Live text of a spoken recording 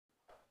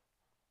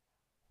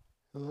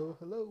Hello,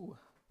 hello.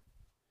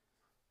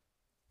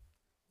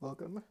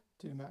 Welcome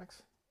to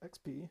Max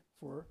XP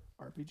for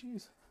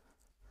RPGs.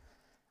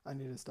 I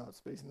need to stop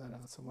spacing that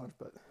out so much,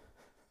 but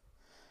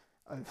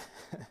I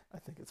I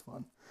think it's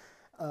fun.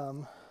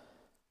 Um,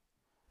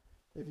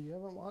 if you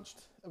haven't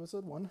watched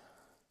episode one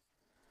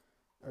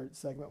or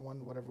segment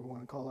one, whatever we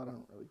want to call it, I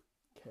don't really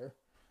care.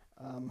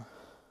 Um,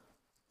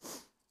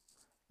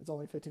 it's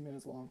only 15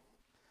 minutes long,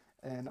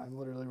 and I'm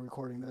literally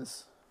recording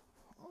this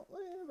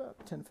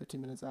about 10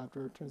 15 minutes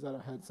after. It turns out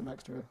I had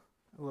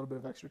a little bit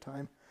of extra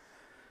time,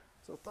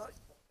 so I thought,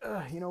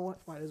 you know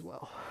what, might as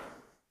well.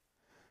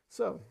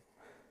 So,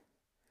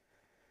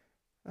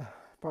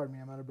 pardon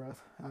me, I'm out of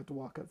breath. I have to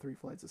walk up 3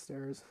 flights of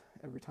stairs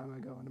every time I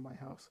go into my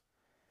house,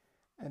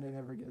 and it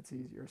never gets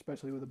easier,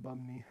 especially with a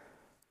bum knee.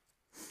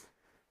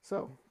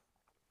 So,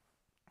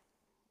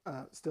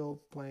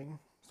 still playing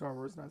Star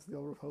Wars Knights of the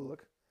Old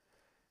Republic.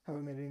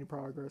 Haven't made any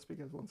progress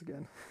because, once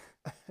again,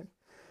 I'm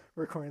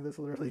recording this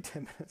literally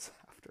 10 minutes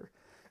after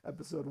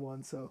episode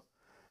one. So,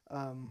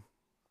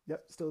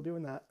 yep, still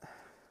doing that.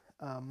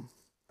 Um,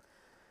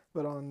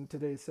 but on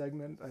today's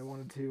segment, I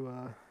wanted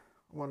to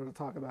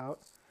talk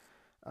about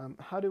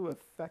how to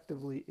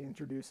effectively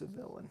introduce a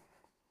villain.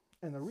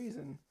 And the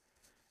reason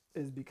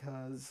is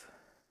because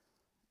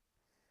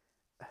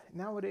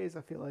nowadays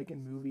I feel like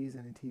in movies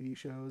and in TV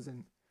shows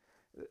and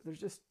there's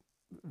just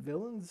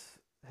villains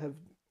have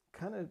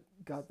kind of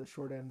got the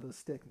short end of the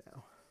stick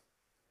now,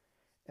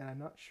 and I'm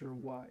not sure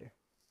why.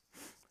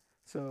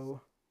 So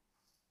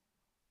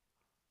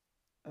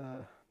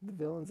the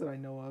villains that I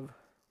know of,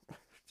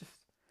 just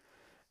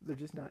they're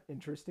just not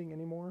interesting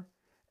anymore,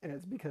 and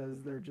it's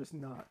because they're just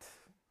not.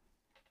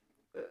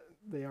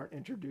 They aren't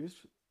introduced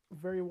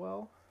very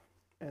well,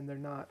 and they're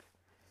not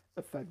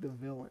effective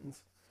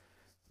villains.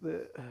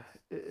 The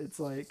it's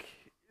like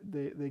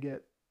they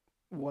get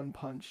one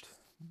punched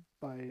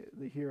by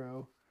the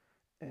hero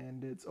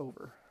and it's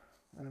over.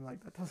 And I'm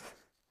like,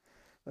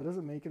 that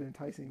doesn't make an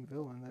enticing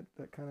villain.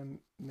 That kind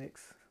of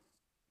makes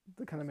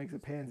a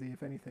pansy,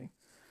 if anything.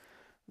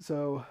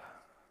 So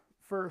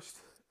first,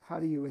 how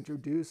do you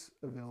introduce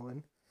a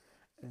villain?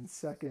 And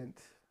second,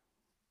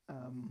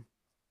 um,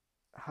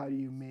 how do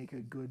you make a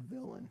good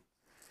villain?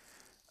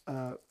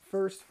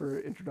 First, for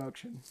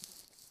introduction,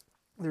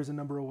 there's a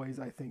number of ways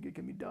I think it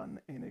can be done,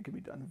 and it can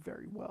be done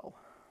very well.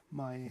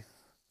 My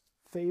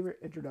favorite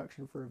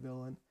introduction for a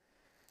villain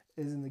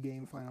is in the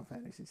game Final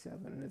Fantasy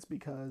VII, and it's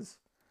because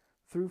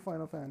through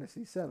Final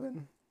Fantasy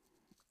VII,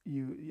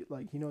 you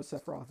know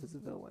Sephiroth is a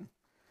villain,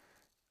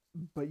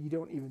 but you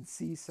don't even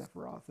see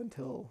Sephiroth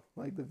until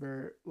like the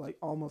very like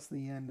almost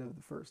the end of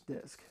the first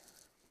disc,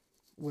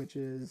 which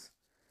is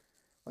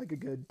like a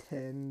good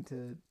 10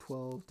 to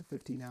 12 to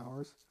 15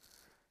 hours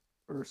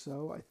or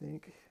so, I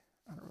think.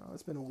 I don't know.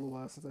 It's been a little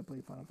while since I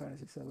played Final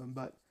Fantasy VII,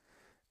 but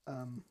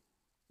um,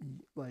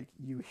 like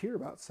you hear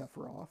about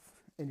Sephiroth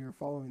and you're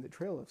following the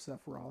trail of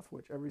Sephiroth,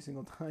 which every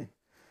single time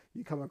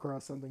you come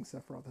across something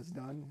Sephiroth has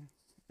done,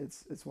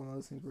 it's one of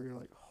those things where you're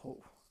like,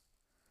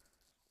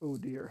 oh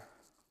dear,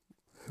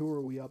 who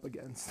are we up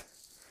against?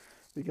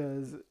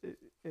 Because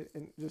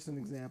just an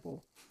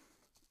example,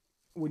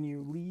 when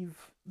you leave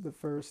the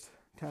first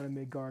town of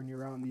Midgar and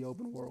you're out in the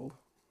open world,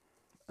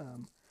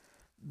 um,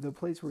 the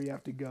place where you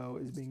have to go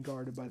is being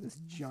guarded by this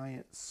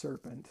giant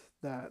serpent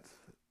that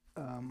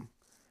um,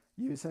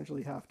 you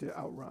essentially have to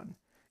outrun.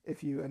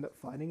 If you end up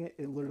fighting it,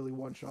 it literally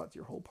one shots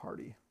your whole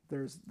party.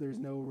 There's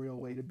no real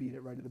way to beat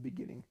it right at the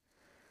beginning.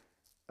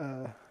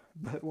 Uh,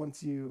 but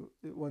once you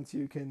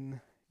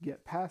can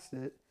get past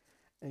it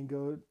and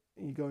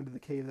you go into the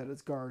cave that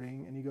it's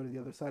guarding, and you go to the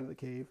other side of the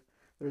cave,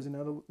 there's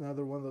another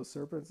one of those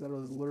serpents that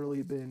has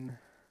literally been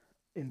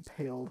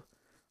impaled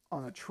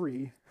on a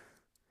tree.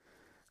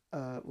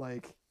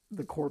 Like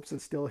the corpse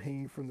is still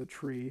hanging from the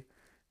tree,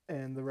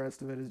 and the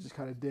rest of it is just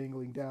kind of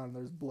dangling down. And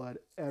there's blood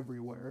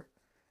everywhere,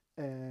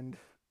 and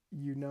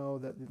you know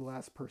that the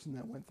last person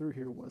that went through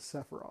here was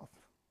Sephiroth.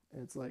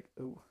 And it's like,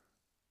 oh,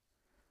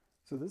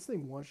 so this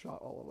thing one shot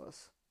all of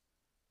us,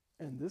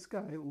 and this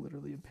guy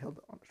literally impaled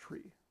on a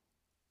tree.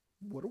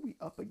 What are we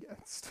up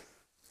against?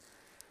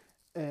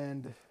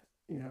 And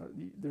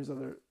there's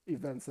other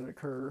events that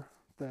occur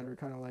that are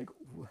kind of like,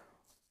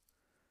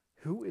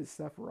 who is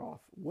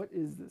Sephiroth? What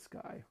is this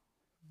guy?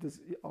 This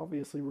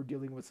obviously we're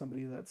dealing with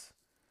somebody that's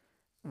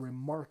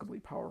remarkably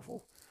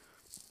powerful,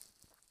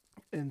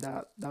 and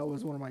that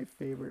was one of my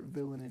favorite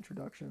villain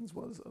introductions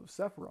was of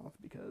Sephiroth,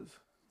 because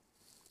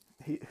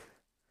he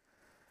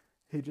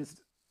he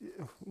just,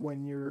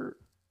 when you're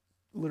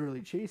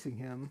literally chasing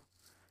him,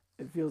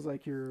 it feels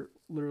like you're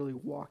literally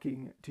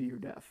walking to your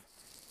death,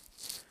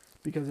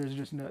 because there's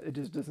just no, it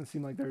just doesn't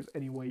seem like there's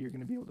any way you're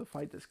going to be able to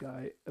fight this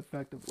guy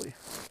effectively.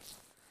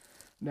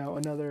 Now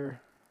another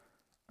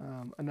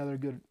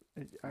good,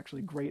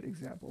 actually great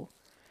example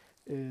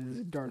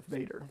is Darth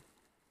Vader,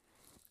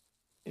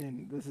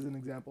 and this is an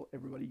example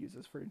everybody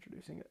uses for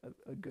introducing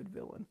a good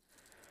villain.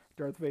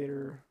 Darth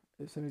Vader,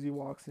 as soon as he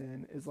walks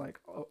in, is like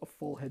a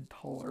full head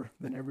taller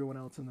than everyone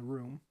else in the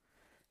room.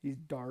 He's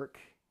dark.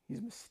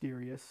 He's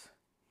mysterious.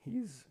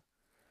 He's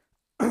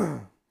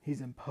he's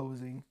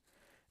imposing,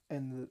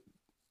 and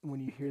when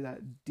you hear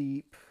that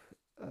deep,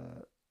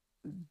 uh,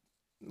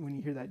 when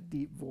you hear that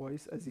deep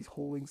voice as he's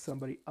holding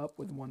somebody up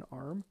with one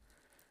arm,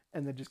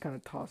 and then just kind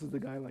of tosses the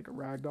guy like a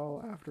rag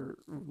doll after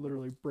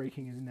literally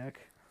breaking his neck.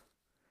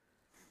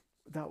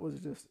 That was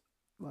just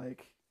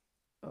like,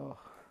 oh,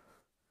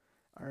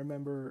 I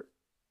remember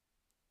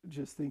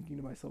just thinking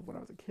to myself when I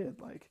was a kid,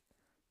 like,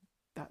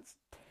 that's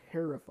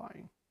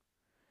terrifying.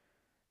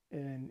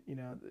 And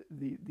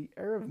the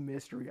air of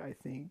mystery, I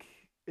think,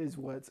 is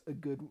what's a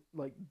good,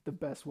 like, the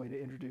best way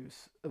to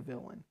introduce a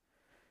villain.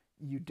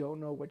 You don't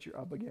know what you're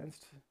up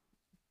against,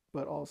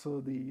 but also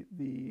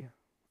the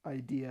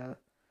idea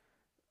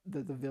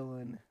that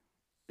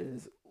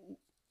is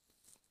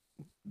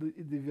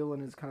the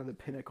villain is kind of the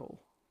pinnacle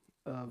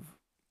of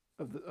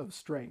of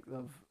strength,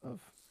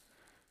 of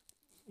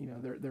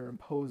they're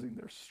imposing,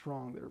 they're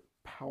strong, they're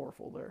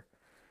powerful,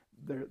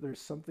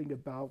 there's something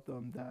about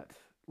them that,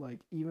 like,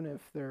 even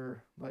if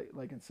they're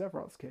like in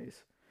Sephiroth's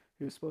case,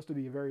 he was supposed to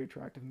be a very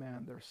attractive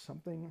man, there's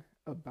something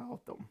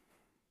about them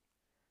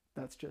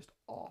that's just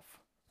off.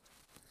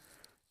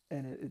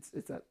 And it's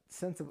that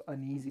sense of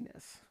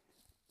uneasiness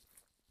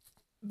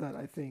that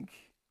I think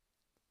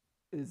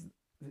is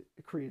it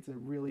creates a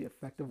really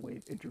effective way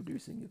of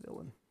introducing a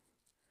villain.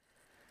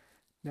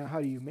 Now,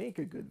 how do you make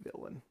a good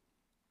villain?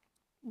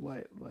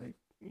 Like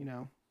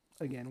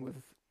again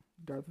with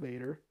Darth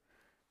Vader,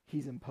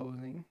 he's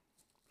imposing,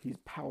 he's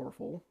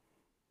powerful,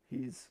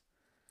 he's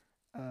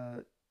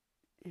uh,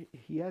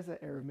 he has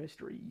that air of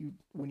mystery. You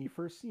when you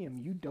first see him,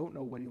 you don't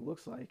know what he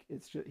looks like.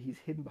 It's just he's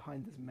hidden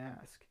behind this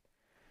mask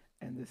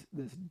and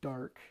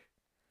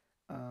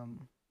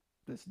um,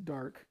 this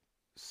dark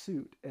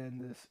suit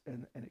and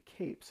and a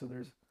cape. So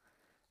there's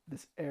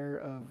this air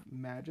of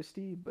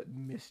majesty but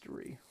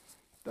mystery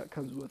that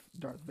comes with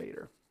Darth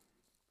Vader.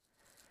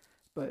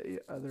 But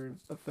other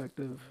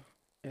effective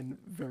and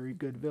very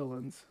good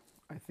villains,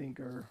 I think,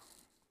 are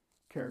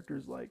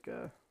characters like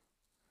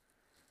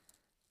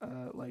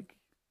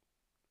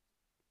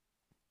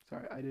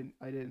sorry, I didn't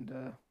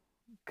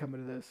come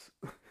into this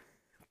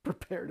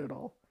prepared at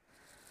all.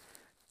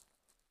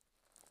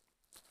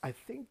 I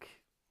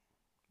think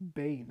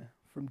Bane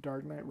from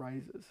Dark Knight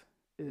Rises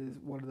is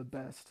one of the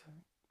best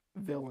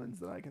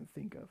villains that I can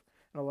think of.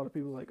 And a lot of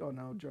people are like, oh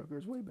no, Joker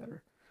is way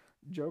better.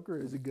 Joker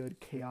is a good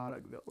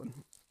chaotic villain.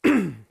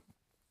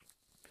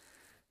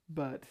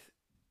 But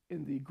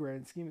in the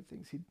grand scheme of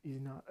things, he's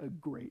not a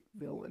great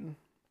villain.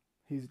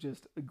 He's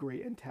just a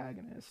great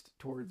antagonist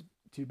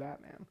to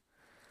Batman.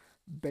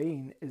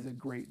 Bane is a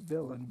great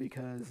villain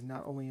because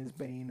not only is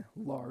Bane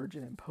large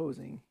and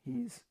imposing,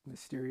 he's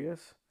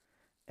mysterious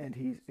and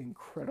he's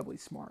incredibly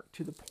smart.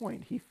 To the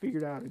point, he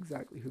figured out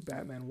exactly who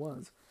Batman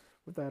was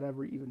without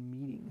ever even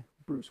meeting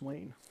Bruce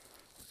Wayne.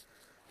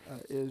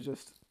 It was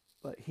just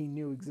like he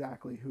knew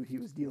exactly who he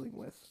was dealing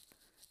with,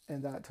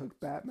 and that took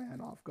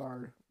Batman off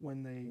guard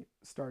when they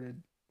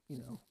started,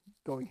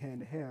 going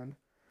hand to hand.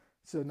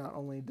 So not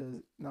only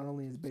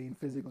is Bane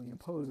physically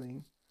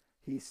imposing,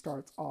 he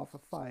starts off a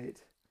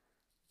fight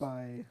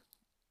by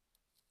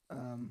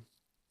um,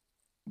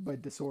 by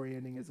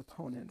disorienting his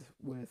opponent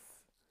with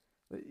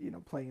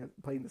playing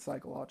the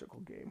psychological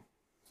game.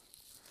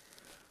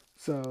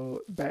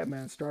 So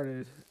Batman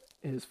started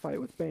his fight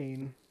with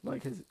Bane,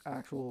 like his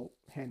actual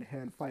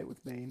hand-to-hand fight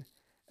with Bane,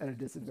 at a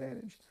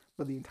disadvantage.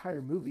 But the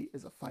entire movie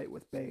is a fight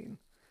with Bane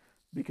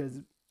because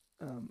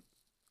um,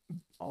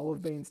 all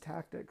of Bane's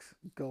tactics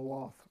go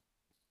off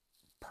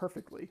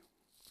perfectly.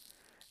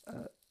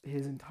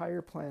 His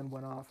entire plan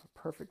went off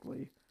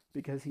perfectly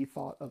because he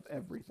thought of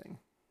everything.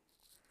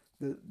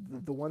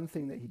 The one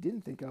thing that he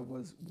didn't think of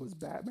was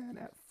Batman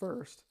at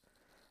first,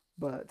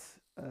 but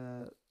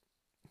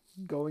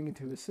going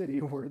into a city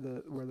where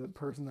the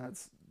person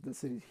that's the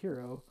city's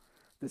hero,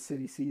 the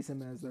city sees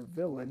him as their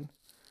villain,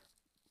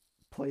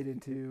 played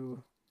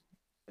into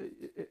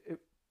it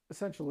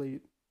essentially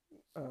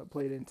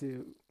played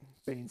into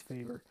Bane's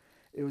favor.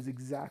 It was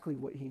exactly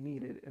what he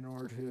needed in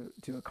order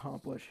to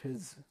accomplish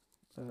his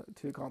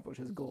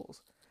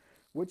goals,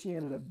 which he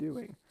ended up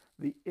doing.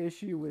 The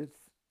issue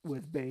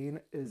with Bane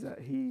is that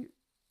he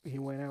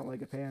went out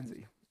like a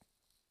pansy,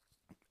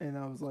 and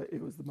I was like,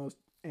 it was the most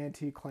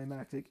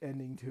anticlimactic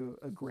ending to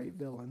a great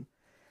villain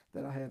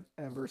that I have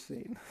ever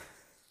seen.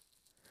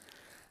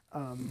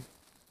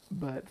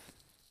 But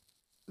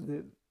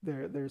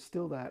there's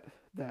still that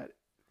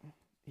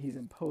he's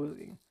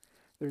imposing.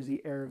 There's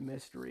the air of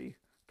mystery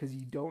because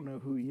you don't know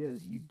who he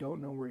is. You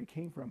don't know where he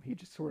came from. He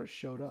just sort of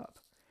showed up.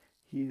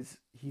 He's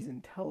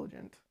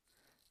intelligent.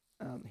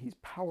 He's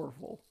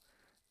powerful.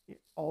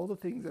 All the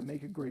things that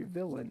make a great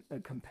villain, a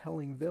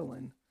compelling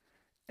villain,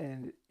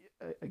 and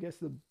I guess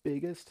the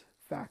biggest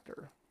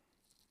factor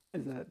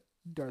is that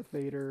Darth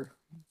Vader,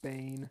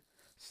 Bane,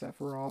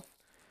 Sephiroth,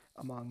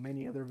 among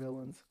many other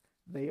villains,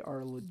 they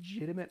are a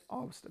legitimate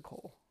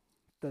obstacle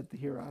that the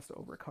hero has to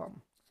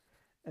overcome.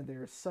 And they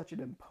are such an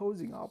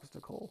imposing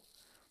obstacle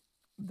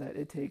that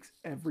it takes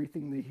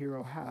everything the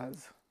hero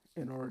has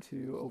in order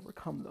to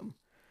overcome them.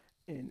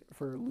 And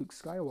for Luke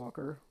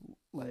Skywalker,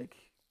 like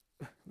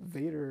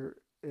Vader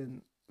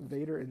in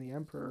Vader and the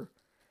Emperor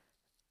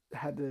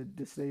had to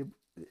disable,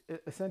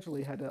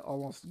 essentially had to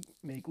almost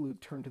make Luke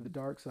turn to the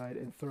dark side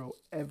and throw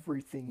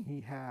everything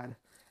he had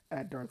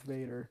at Darth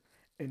Vader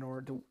in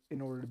order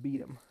to beat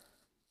him.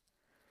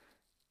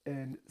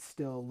 And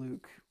still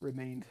Luke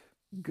remained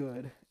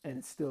good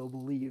and still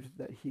believed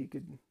that he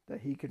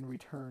can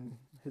return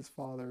his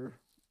father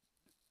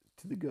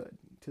to the good,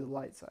 to the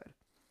light side.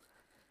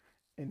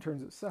 In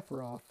terms of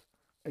Sephiroth,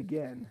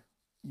 again,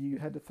 you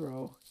had to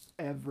throw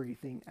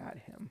everything at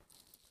him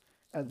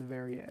at the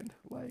very end.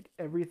 Like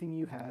everything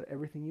you had,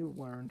 everything you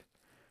learned,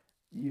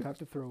 you have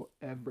to throw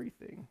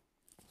everything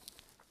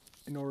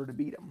in order to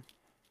beat him.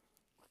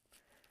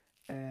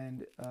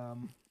 And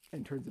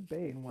in terms of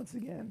Bane, once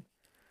again,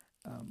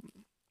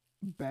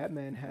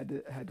 Batman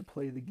had to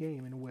play the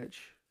game in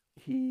which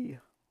he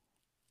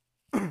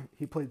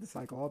he played the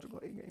psychological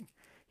game.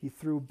 He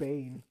threw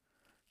Bane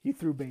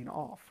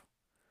off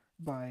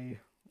by,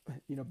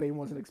 Bane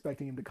wasn't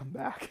expecting him to come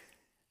back.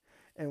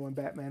 And when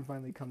Batman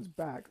finally comes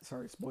back,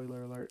 sorry,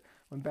 spoiler alert,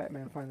 when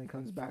Batman finally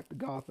comes back to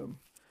Gotham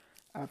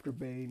after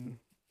Bane,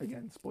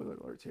 again, spoiler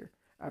alerts here,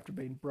 after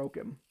Bane broke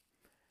him,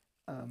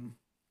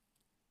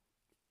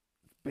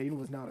 Bane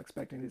was not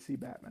expecting to see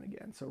Batman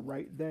again. So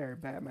right there,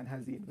 Batman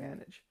has the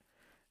advantage.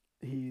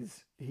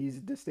 He's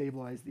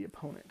destabilized the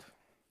opponent.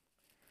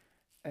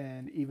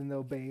 And even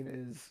though Bane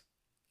is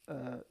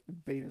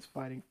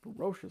fighting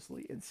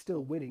ferociously and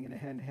still winning in a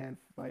hand-to-hand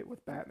fight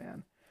with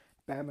Batman,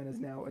 Batman is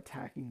now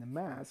attacking the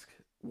mask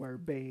where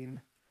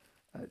Bane,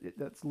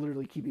 that's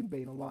literally keeping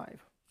Bane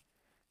alive.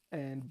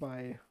 And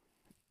by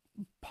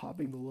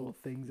popping the little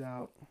things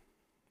out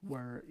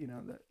where,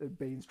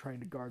 Bane's trying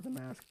to guard the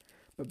mask,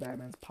 but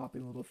Batman's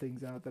popping little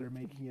things out that are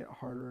making it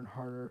harder and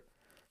harder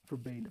for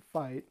Bane to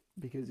fight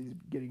because he's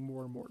getting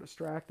more and more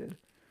distracted.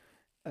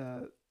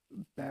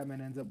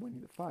 Batman ends up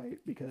winning the fight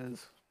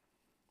because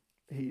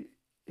he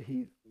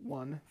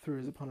one, threw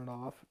his opponent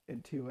off,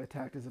 and two,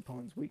 attacked his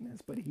opponent's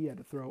weakness, but he had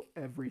to throw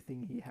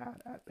everything he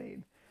had at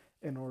Bane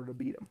in order to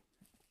beat him.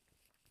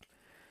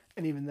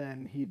 And even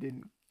then, he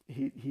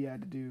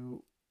had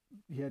to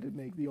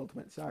make the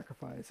ultimate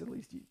sacrifice, at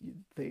least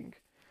you'd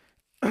think.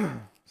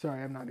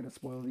 Sorry, I'm not going to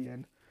spoil the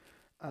end.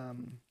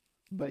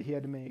 But he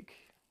had to make,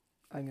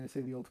 I'm going to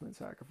say the ultimate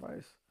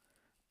sacrifice,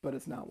 but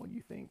it's not what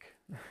you think.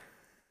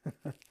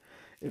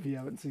 If you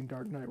haven't seen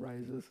Dark Knight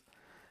Rises.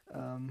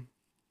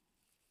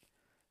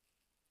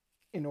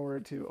 In order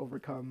to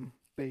overcome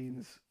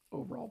Bane's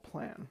overall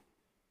plan.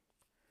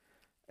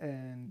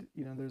 And,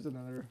 there's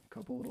another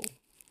couple little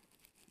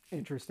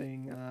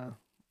interesting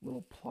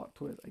little plot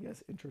twist, I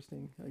guess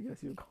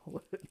you would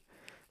call it,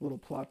 little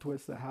plot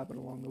twists that happen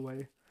along the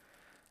way.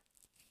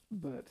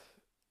 But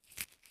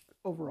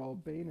overall,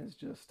 Bane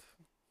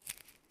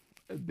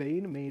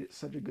made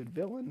such a good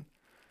villain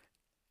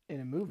in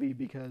a movie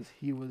because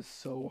he was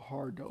so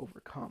hard to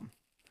overcome.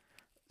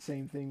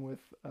 Same thing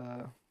with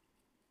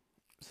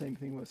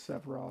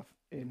Sephiroth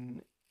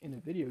in a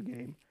video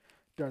game,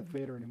 Darth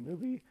Vader in a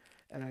movie,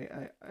 and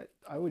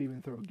I would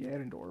even throw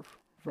Ganondorf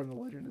from the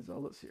Legend of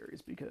Zelda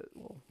series because,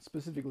 well,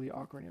 specifically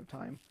Ocarina of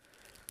Time,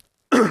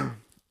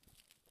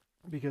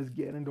 because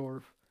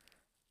Ganondorf,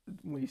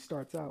 when he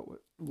starts out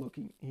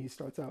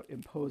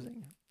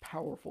imposing,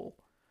 powerful,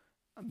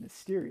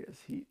 mysterious.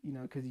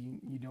 Because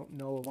you don't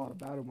know a lot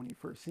about him when you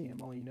first see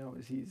him. All you know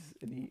is he's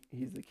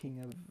a king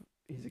of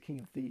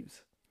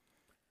thieves.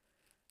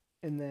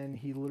 And then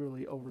he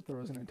literally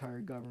overthrows an entire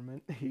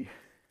government.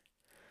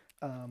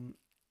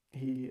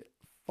 He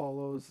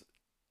follows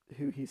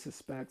who he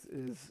suspects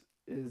is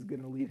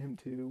going to lead him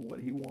to what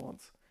he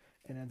wants,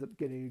 and ends up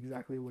getting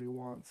exactly what he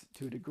wants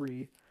to a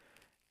degree.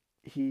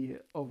 He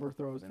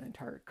overthrows an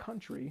entire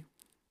country,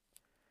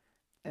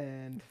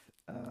 and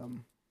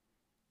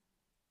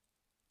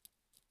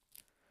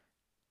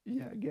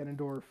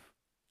Ganondorf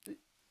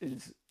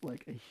is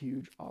like a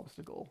huge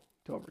obstacle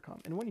to overcome.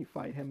 And when you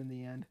fight him in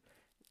the end,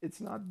 it's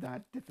not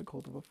that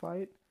difficult of a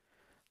fight,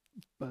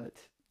 but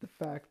the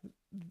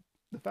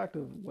fact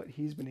of what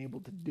he's been able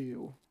to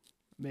do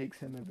makes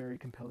him a very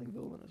compelling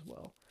villain as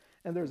well.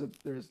 And there's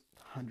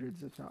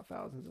hundreds, if not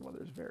thousands, of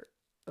others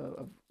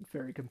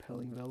very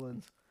compelling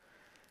villains.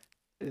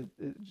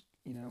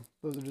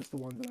 Those are just the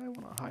ones that I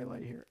want to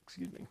highlight here.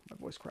 Excuse me, my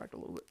voice cracked a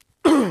little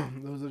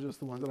bit. Those are just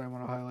the ones that I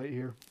want to highlight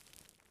here.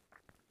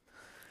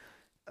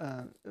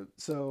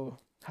 So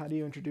how do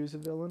you introduce a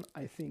villain?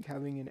 I think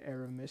having an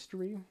air of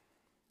mystery,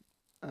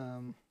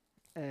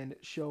 and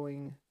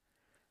showing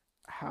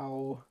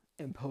how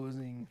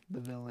imposing the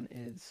villain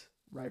is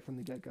right from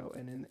the get-go,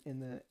 and in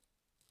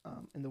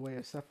the way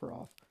of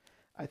Sephiroth,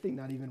 I think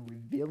not even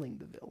revealing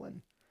the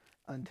villain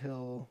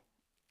until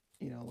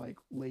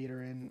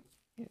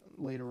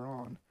later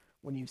on,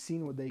 when you've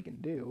seen what they can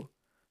do,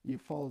 you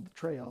follow the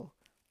trail,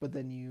 but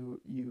then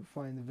you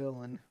find the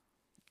villain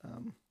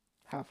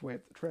halfway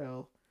up the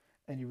trail,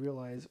 and you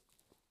realize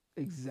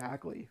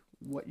exactly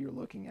what you're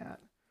looking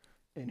at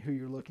and who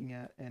you're looking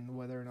at and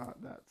whether or not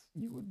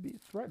you would be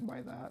threatened by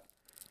that.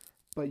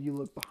 But you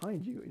look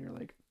behind you and you're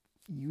like,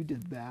 you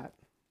did that.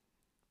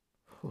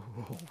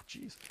 Oh,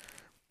 jeez.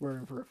 We're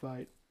in for a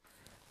fight.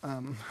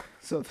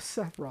 So the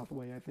Sephiroth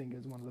way, I think,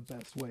 is one of the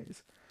best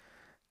ways.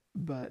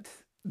 But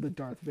the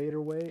Darth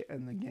Vader way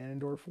and the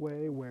Ganondorf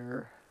way,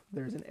 where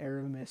there's an air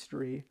of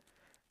mystery,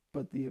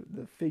 but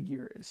the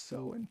figure is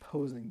so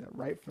imposing that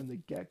right from the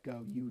get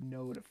go you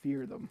know to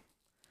fear them.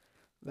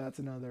 That's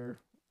another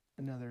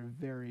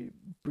very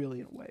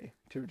brilliant way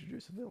to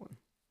introduce a villain.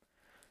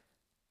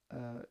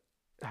 Uh,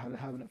 how to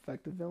have an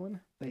effective villain?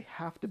 They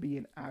have to be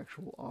an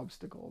actual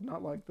obstacle,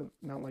 not like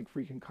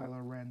freaking Kylo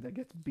Ren that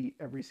gets beat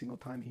every single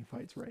time he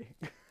fights Rey.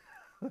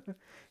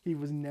 He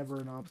was never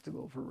an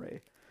obstacle for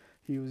Rey.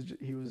 He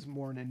was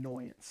more an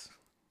annoyance,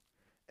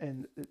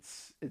 and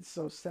it's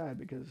so sad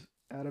because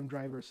Adam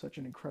Driver is such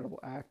an incredible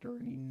actor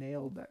and he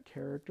nailed that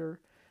character,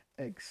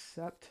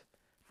 except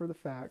for the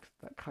fact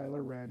that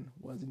Kylo Ren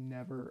was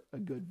never a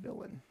good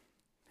villain.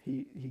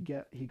 He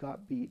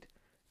got beat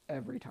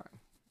every time.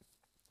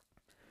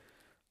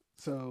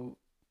 So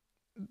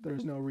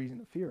there's no reason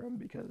to fear him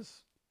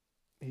because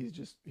he's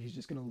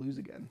just gonna lose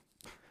again,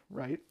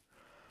 right?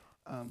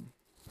 Um,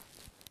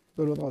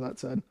 but with all that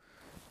said,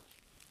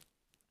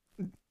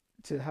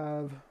 to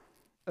have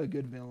a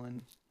good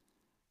villain,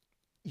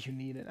 you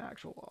need an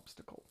actual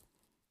obstacle.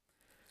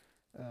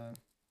 Uh,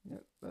 yeah,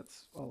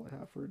 that's all I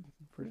have for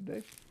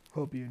today.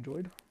 Hope you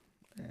enjoyed,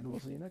 and we'll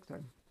see you next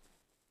time.